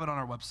 but we have it on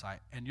our website,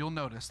 and you'll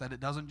notice that it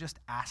doesn't just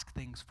ask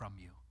things from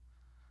you,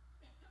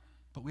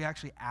 but we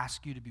actually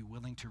ask you to be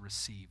willing to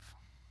receive.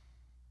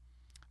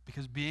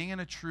 Because being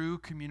in a true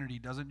community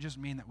doesn't just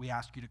mean that we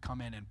ask you to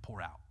come in and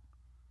pour out.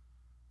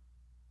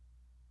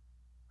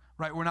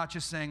 Right? We're not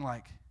just saying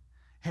like,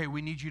 hey,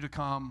 we need you to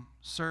come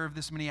serve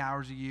this many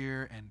hours a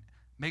year and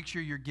make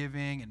sure you're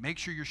giving and make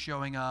sure you're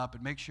showing up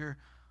and make sure.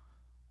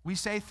 We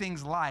say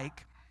things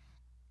like,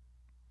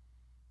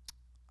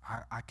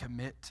 I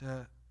commit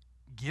to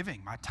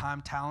giving my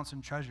time, talents,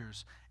 and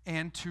treasures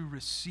and to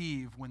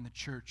receive when the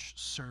church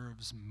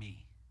serves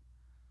me.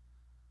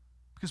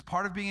 Because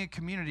part of being a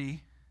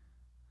community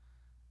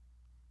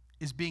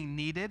is being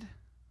needed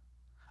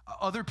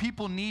Other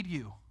people need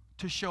you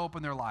to show up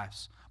in their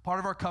lives. Part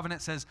of our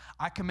covenant says,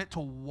 I commit to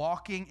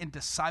walking in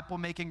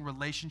disciple-making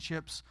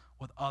relationships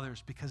with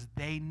others because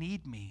they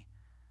need me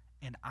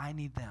and I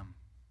need them.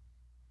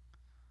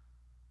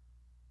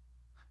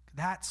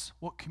 That's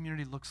what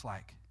community looks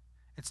like.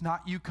 It's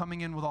not you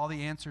coming in with all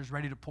the answers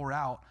ready to pour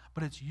out,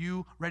 but it's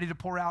you ready to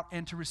pour out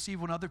and to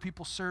receive when other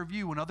people serve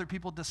you, when other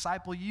people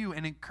disciple you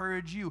and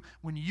encourage you,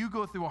 when you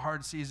go through a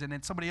hard season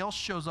and somebody else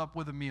shows up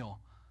with a meal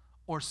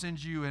or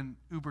sends you an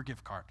Uber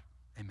gift card.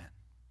 Amen.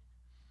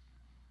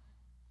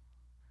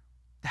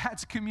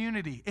 That's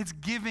community. It's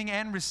giving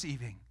and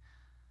receiving.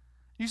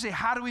 You say,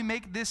 how do we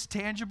make this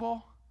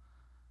tangible?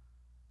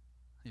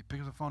 You pick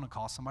up the phone and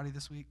call somebody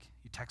this week.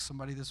 You text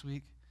somebody this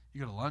week.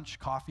 You go to lunch,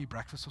 coffee,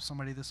 breakfast with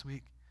somebody this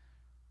week.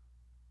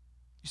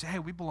 You say, hey,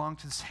 we belong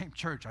to the same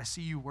church. I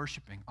see you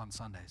worshiping on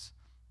Sundays.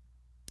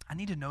 I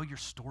need to know your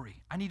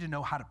story. I need to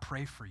know how to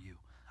pray for you.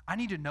 I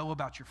need to know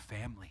about your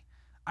family.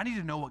 I need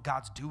to know what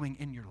God's doing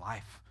in your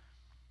life.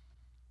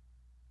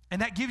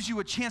 And that gives you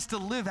a chance to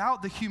live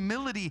out the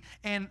humility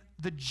and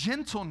the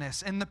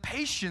gentleness and the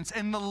patience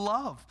and the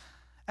love.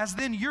 As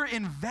then you're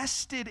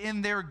invested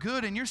in their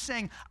good and you're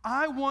saying,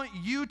 I want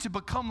you to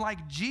become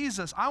like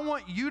Jesus. I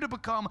want you to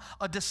become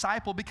a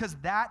disciple because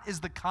that is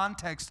the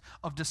context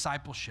of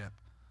discipleship.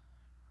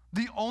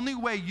 The only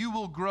way you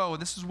will grow,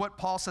 this is what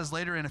Paul says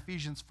later in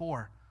Ephesians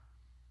 4,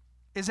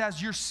 is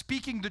as you're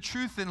speaking the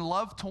truth in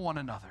love to one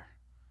another.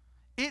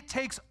 It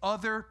takes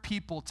other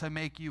people to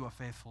make you a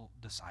faithful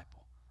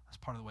disciple. That's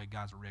part of the way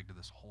God's rigged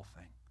this whole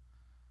thing,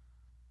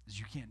 is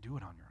you can't do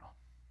it on your own.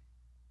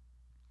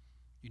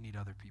 You need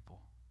other people.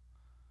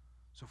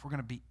 So if we're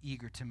going to be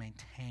eager to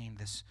maintain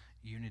this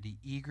unity,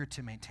 eager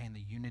to maintain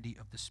the unity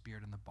of the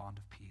Spirit and the bond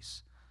of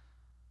peace,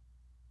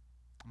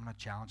 I'm going to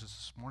challenge us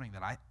this morning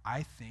that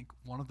I think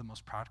one of the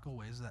most practical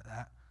ways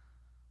that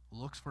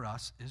looks for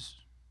us is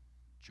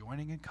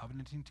joining and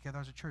covenanting together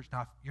as a church.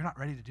 Now, if you're not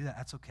ready to do that,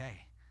 that's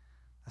okay.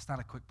 That's not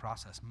a quick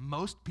process.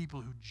 Most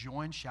people who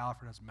join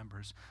Shallowford as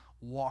members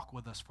walk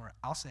with us for,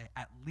 I'll say,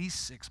 at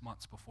least 6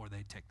 months before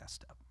they take that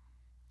step.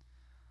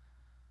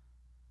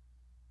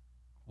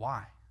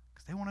 Why?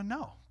 Because they want to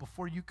know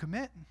before you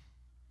commit.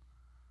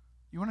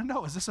 You want to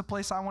know, is this a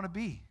place I want to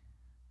be?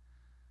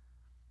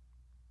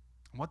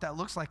 And what that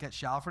looks like at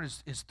Shallowford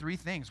is three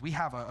things. We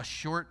have a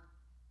short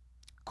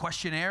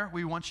questionnaire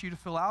we want you to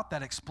fill out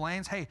that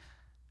explains, hey,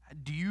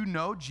 do you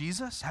know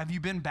Jesus? Have you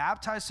been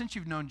baptized since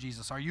you've known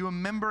Jesus? Are you a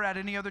member at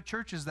any other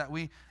churches that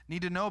we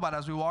need to know about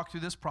as we walk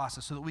through this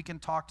process so that we can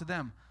talk to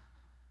them?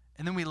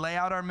 And then we lay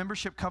out our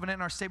membership covenant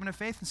and our statement of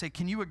faith and say,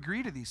 can you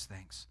agree to these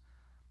things?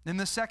 Then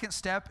the second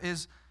step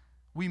is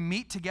we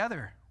meet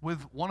together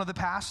with one of the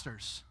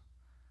pastors.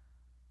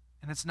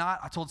 And it's not,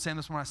 I told Sam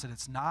this morning, I said,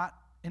 it's not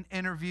an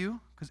interview,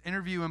 because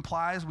interview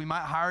implies we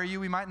might hire you,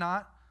 we might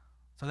not.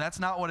 So that's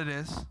not what it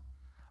is.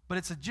 But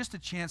it's just a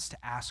chance to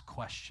ask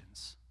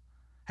questions.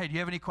 Hey, do you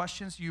have any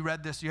questions? You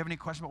read this. Do you have any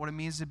questions about what it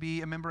means to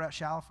be a member at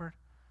Shallowford?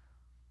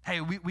 Hey,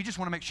 we just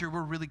want to make sure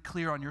we're really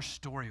clear on your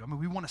story. I mean,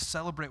 we want to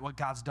celebrate what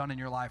God's done in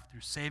your life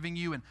through saving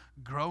you and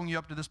growing you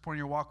up to this point in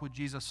your walk with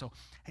Jesus. So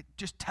hey,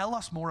 just tell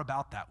us more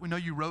about that. We know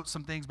you wrote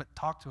some things, but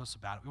talk to us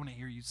about it. We want to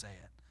hear you say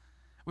it.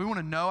 We want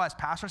to know as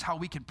pastors how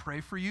we can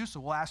pray for you, so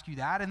we'll ask you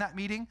that in that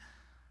meeting.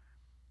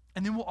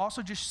 And then we'll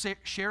also just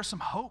share some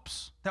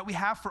hopes that we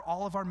have for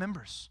all of our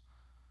members.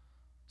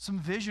 Some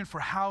vision for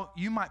how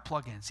you might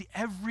plug in. See,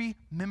 every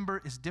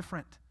member is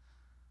different.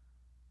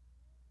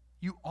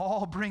 You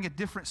all bring a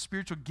different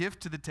spiritual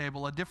gift to the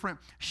table, a different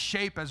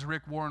shape, as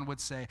Rick Warren would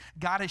say.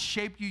 God has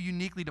shaped you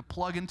uniquely to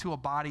plug into a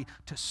body,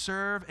 to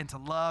serve and to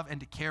love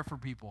and to care for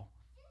people.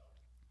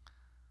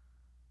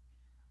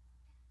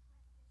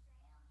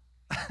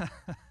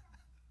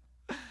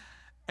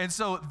 And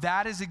so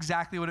that is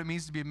exactly what it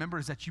means to be a member,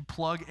 is that you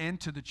plug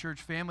into the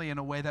church family in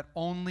a way that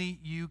only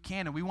you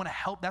can. And we want to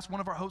help. That's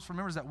one of our hopes for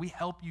members, that we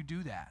help you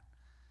do that.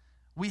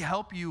 We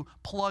help you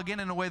plug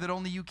in a way that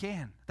only you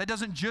can. That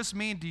doesn't just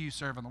mean do you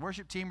serve on the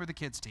worship team or the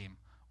kids team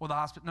or the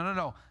hospital.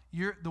 No.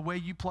 The way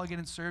you plug in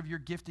and serve, your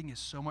gifting is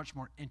so much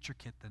more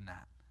intricate than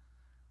that.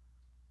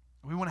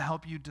 We want to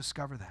help you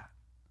discover that.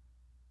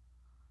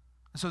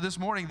 So this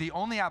morning, the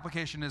only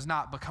application is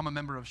not become a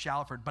member of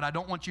Shallowford, but I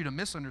don't want you to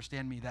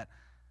misunderstand me that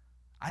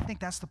I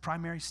think that's the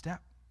primary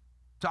step.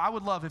 So I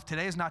would love, if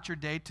today is not your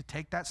day to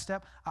take that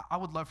step, I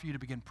would love for you to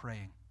begin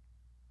praying.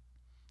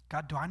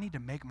 God, do I need to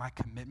make my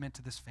commitment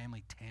to this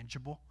family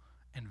tangible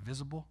and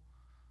visible?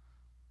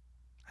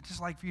 I'd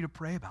just like for you to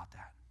pray about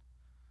that.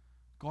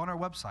 Go on our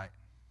website,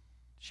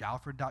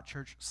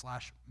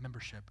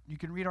 shallowford.church/membership. You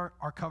can read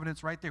our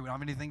covenants right there. We don't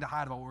have anything to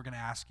hide about what we're going to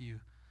ask you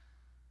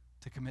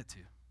to commit to.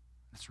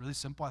 It's really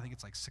simple. I think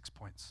it's like 6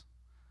 points.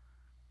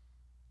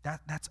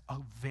 That's a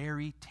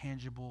very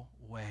tangible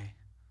way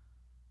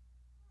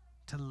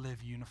to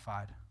live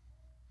unified.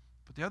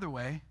 But the other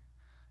way,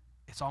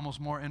 it's almost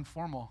more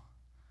informal,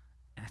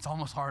 and it's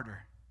almost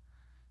harder.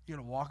 You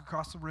got to walk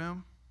across the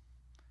room.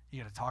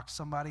 You got to talk to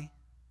somebody.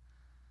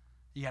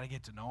 You got to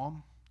get to know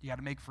them. You got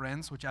to make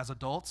friends, which as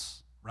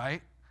adults,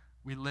 right?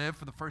 We live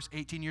for the first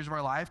 18 years of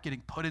our life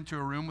getting put into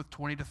a room with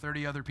 20 to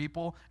 30 other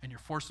people, and you're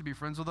forced to be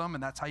friends with them,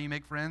 and that's how you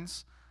make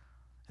friends.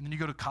 And then you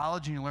go to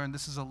college and you learn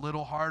this is a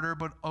little harder,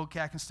 but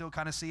okay, I can still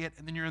kind of see it.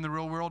 And then you're in the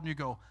real world and you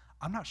go,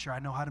 I'm not sure I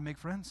know how to make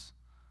friends.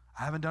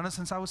 I haven't done it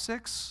since I was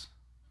 6.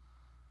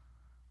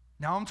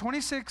 Now I'm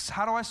 26.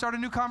 How do I start a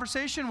new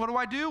conversation? What do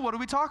I do? What do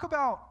we talk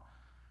about?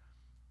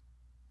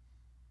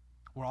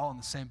 We're all in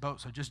the same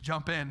boat, so just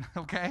jump in,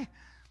 okay?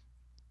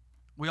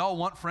 We all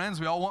want friends.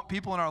 We all want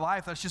people in our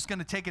life that's just going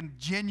to take a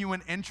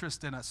genuine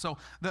interest in us. So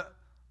the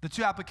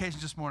 2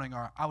 applications this morning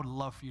are, I would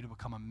love for you to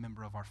become a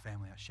member of our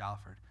family at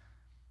Shalford.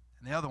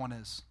 And the other one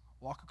is,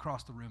 walk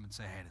across the room and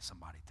say hey to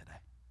somebody today.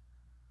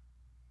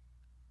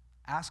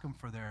 Ask them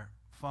for their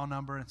phone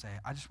number and say,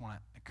 I just want to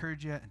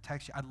encourage you and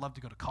text you. I'd love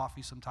to go to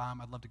coffee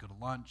sometime. I'd love to go to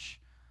lunch.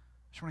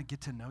 I just want to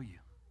get to know you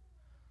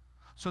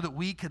so that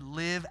we could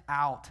live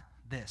out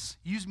this.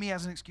 Use me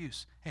as an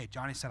excuse. Hey,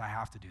 Johnny said I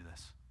have to do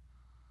this.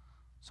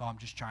 So I'm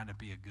just trying to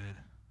be a good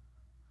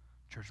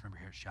church member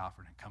here at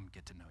Shalford and come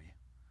get to know you.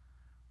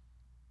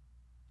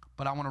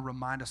 But I want to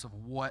remind us of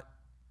what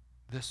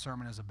this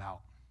sermon is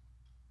about.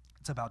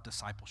 It's about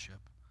discipleship.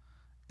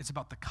 It's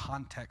about the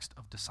context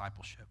of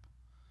discipleship.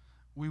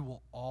 We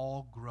will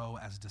all grow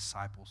as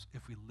disciples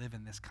if we live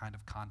in this kind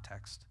of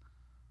context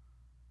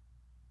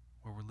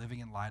where we're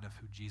living in light of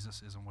who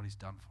Jesus is and what he's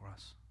done for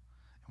us.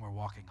 And we're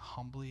walking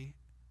humbly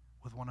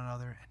with one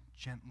another and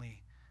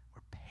gently.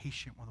 We're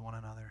patient with one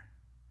another.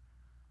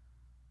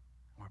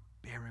 We're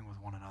bearing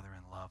with one another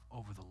in love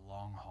over the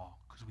long haul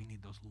because we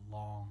need those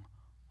long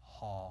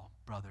haul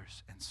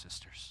brothers and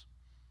sisters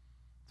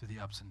through the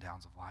ups and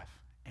downs of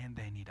life. And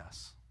they need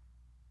us.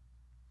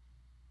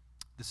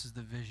 This is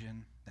the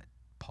vision that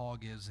Paul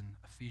gives in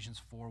Ephesians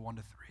 4,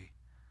 1-3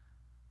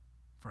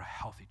 for a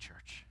healthy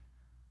church,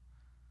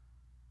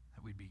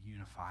 that we'd be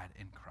unified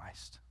in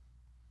Christ.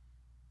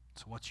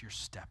 So what's your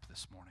step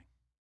this morning?